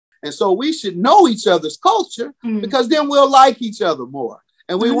And so we should know each other's culture because then we'll like each other more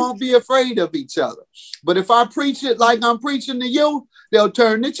and we won't be afraid of each other. But if I preach it like I'm preaching to you, they'll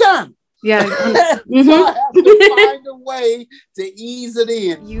turn the channel. Yeah. So I have to find a way to ease it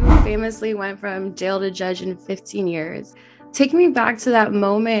in. You famously went from jail to judge in 15 years. Take me back to that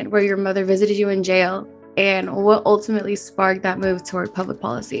moment where your mother visited you in jail and what ultimately sparked that move toward public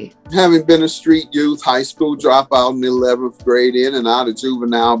policy. Having been a street youth, high school dropout in the 11th grade, in and out of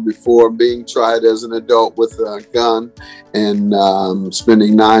juvenile before being tried as an adult with a gun and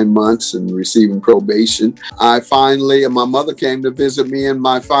spending 9 months and receiving probation. My mother came to visit me in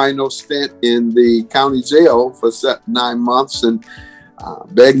my final stint in the county jail for 9 months and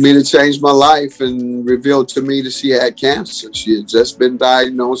begged me to change my life and revealed to me that she had cancer. She had just been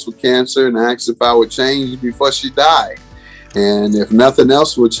diagnosed with cancer and asked if I would change before she died. And if nothing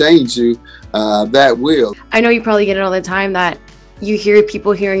else will change you, that will. I know you probably get it all the time that you hear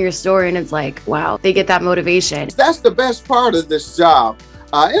people hearing your story and it's like, wow, they get that motivation. That's the best part of this job.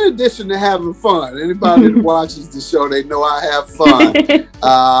 In addition to having fun, anybody that watches the show, they know I have fun.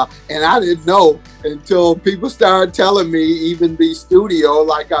 And I didn't know until people started telling me, even the studio,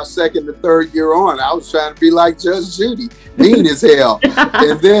 like our second or third year on, I was trying to be like Judge Judy, mean as hell.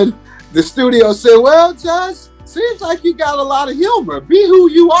 And then the studio said, well, Judge, seems like you got a lot of humor. Be who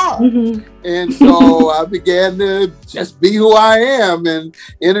you are. And so I began to just be who I am, and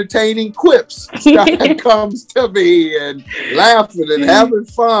entertaining quips comes to me, and laughing and having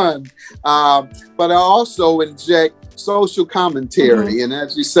fun. But I also inject social commentary and,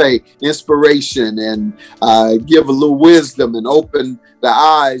 as you say, inspiration, and give a little wisdom and open the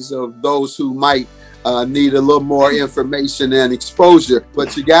eyes of those who might need a little more information and exposure.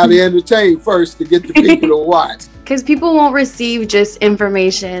 But you got to entertain first to get the people to watch. Because people won't receive just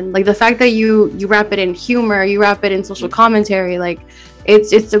information. Like the fact that you wrap it in humor, you wrap it in social commentary, like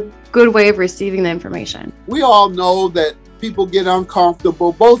it's a good way of receiving the information. We all know that people get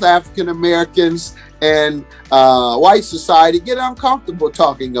uncomfortable, both African Americans and white society get uncomfortable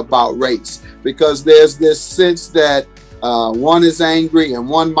talking about race, because there's this sense that one is angry and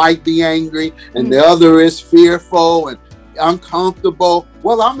one might be angry and the other is fearful and uncomfortable.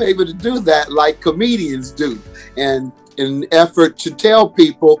 Well, I'm able to do that like comedians do, and in an effort to tell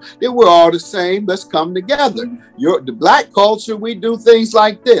people that we're all the same, let's come together. The black culture, we do things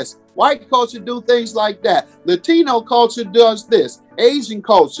like this. White culture do things like that. Latino culture does this. Asian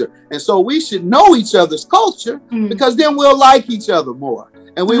culture. And so we should know each other's culture because then we'll like each other more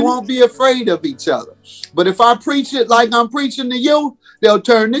and we won't be afraid of each other. But if I preach it like I'm preaching to you, they'll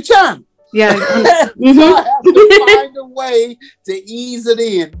turn the channel. Yeah. So I have to find a way to ease it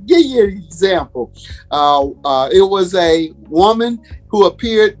in. Give you an example. It was a woman who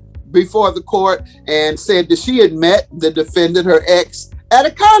appeared before the court and said that she had met the defendant, her ex, at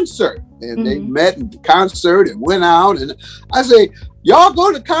a concert. And they met at the concert and went out. And I say, y'all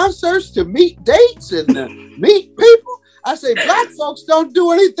go to concerts to meet dates and meet people? I say, black folks don't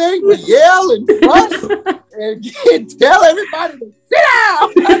do anything but yell and fuss and tell everybody to sit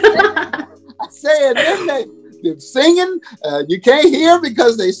down. I say, and then they're singing. You can't hear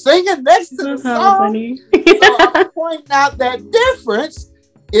because they're singing next to the song. So I'm pointing out that difference.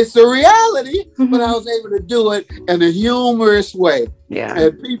 It's a reality, but I was able to do it in a humorous way. Yeah.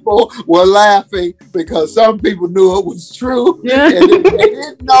 And people were laughing because some people knew it was true. Yeah. And if they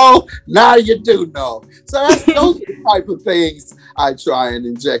didn't know, now you do know. So those are the type of things I try and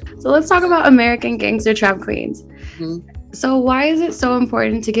inject. So let's talk about American Gangster Trap Queens. So why is it so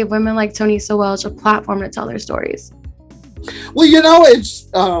important to give women like Tonesa Welch a platform to tell their stories? Well, you know, it's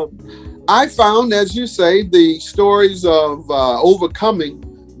I found, as you say, the stories of overcoming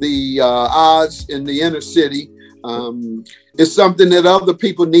the odds in the inner city is something that other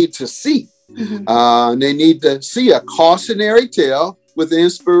people need to see. And they need to see a cautionary tale with an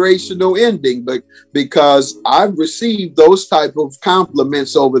inspirational ending, but because I've received those type of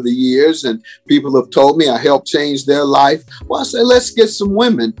compliments over the years and people have told me I helped change their life. Well, I said, let's get some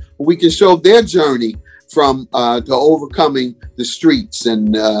women we can show their journey from to overcoming the streets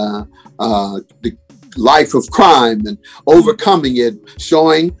and the life of crime and overcoming it,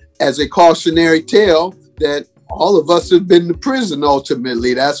 showing as a cautionary tale that all of us have been to prison.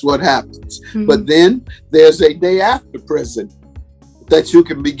 Ultimately, that's what happens. But then there's a day after prison that you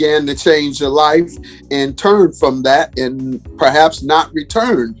can begin to change your life and turn from that and perhaps not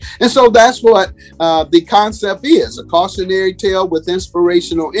return. And so that's what the concept is, a cautionary tale with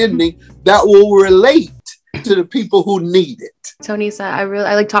inspirational ending that will relate to the people who need it. Tonesa,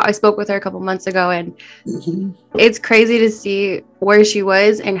 I spoke with her a couple months ago, and it's crazy to see where she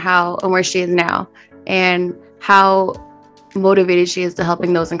was and where she is now, and how motivated she is to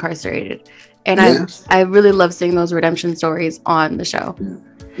helping those incarcerated. And Yes. I really love seeing those redemption stories on the show.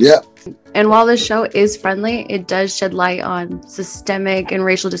 Yeah. And while the show is friendly, it does shed light on systemic and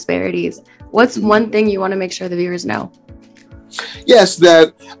racial disparities. What's one thing you want to make sure the viewers know? Yes,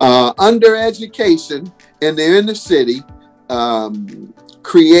 that undereducation in the inner city and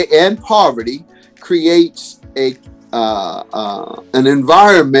poverty creates an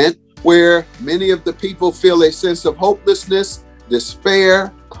environment where many of the people feel a sense of hopelessness,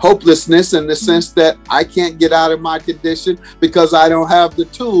 despair, hopelessness in the sense that I can't get out of my condition because I don't have the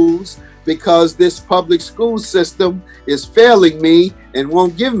tools, because this public school system is failing me and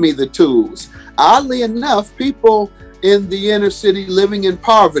won't give me the tools. Oddly enough, people in the inner city living in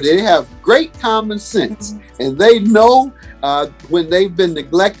poverty, they have great common sense, and they know when they've been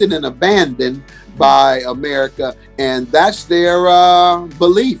neglected and abandoned by America, and that's their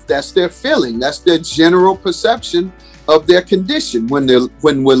belief, that's their feeling, that's their general perception of their condition when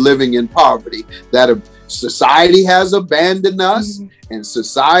we're living in poverty, that society has abandoned us and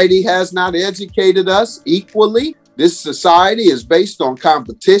society has not educated us equally. This society is based on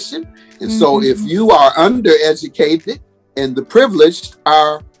competition. And so if you are undereducated and the privileged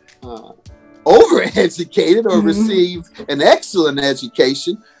are overeducated or receive an excellent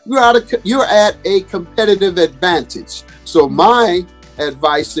education, you're at a competitive advantage. So my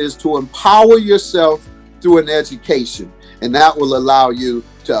advice is to empower yourself through an education, and that will allow you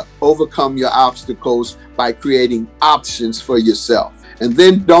to overcome your obstacles by creating options for yourself. And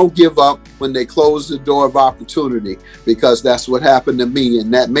then don't give up when they close the door of opportunity, because that's what happened to me,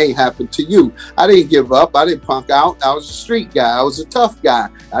 and that may happen to you. I didn't give up. I didn't punk out. I was a street guy. I was a tough guy.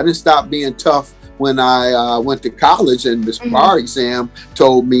 I didn't stop being tough when I went to college and this bar exam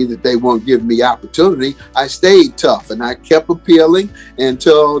told me that they won't give me opportunity. I stayed tough and I kept appealing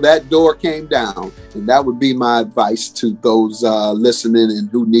until that door came down. And that would be my advice to those listening and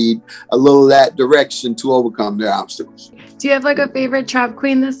who need a little of that direction to overcome their obstacles. Do you have like a favorite trap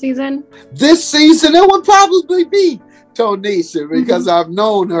queen this season? This season, it would probably be Tonesa, because I've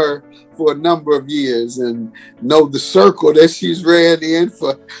known her for a number of years and know the circle that she's ran in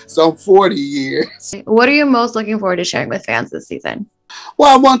for some 40 years. What are you most looking forward to sharing with fans this season?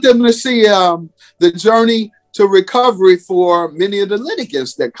 Well, I want them to see the journey to recovery for many of the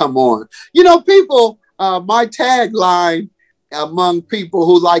litigants that come on. You know, people, my tagline among people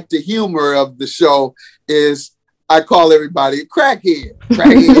who like the humor of the show is, I call everybody crackhead.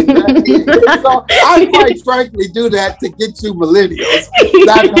 So I quite frankly do that to get you millennials.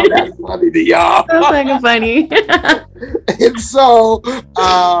 I know that's funny to y'all. That's like funny. And so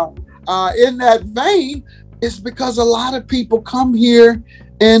in that vein, it's because a lot of people come here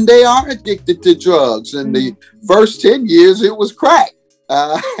and they are addicted to drugs. And the first 10 years, it was crack.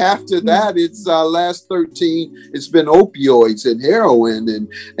 After that, it's last 13, it's been opioids and heroin.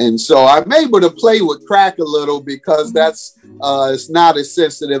 And so I'm able to play with crack a little because that's it's not as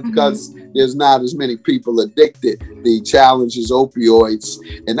sensitive because there's not as many people addicted. The challenge is opioids.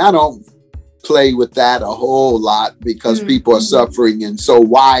 And I don't play with that a whole lot because people are suffering, and so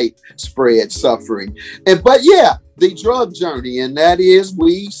widespread suffering. But yeah, the drug journey, and that is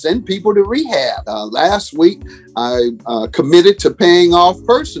we send people to rehab. Last week, I committed to paying off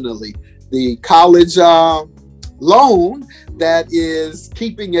personally the college loan that is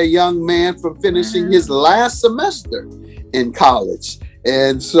keeping a young man from finishing his last semester in college.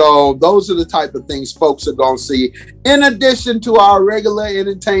 And so those are the type of things folks are going to see in addition to our regular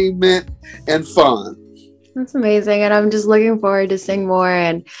entertainment and fun. That's amazing. And I'm just looking forward to seeing more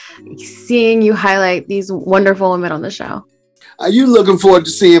and seeing you highlight these wonderful women on the show. Are you looking forward to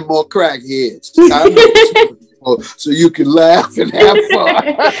seeing more crackheads? So you can laugh and have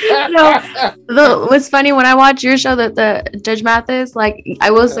fun. What's funny, when I watch your show, that the Judge Mathis, like, I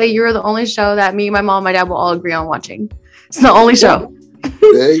will say you're the only show that me, my mom, and my dad will all agree on watching. It's the only show.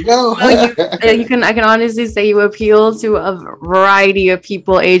 There you go. I can honestly say you appeal to a variety of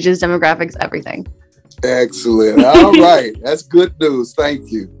people, ages, demographics, everything. Excellent. All right. That's good news.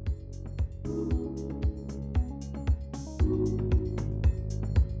 Thank you.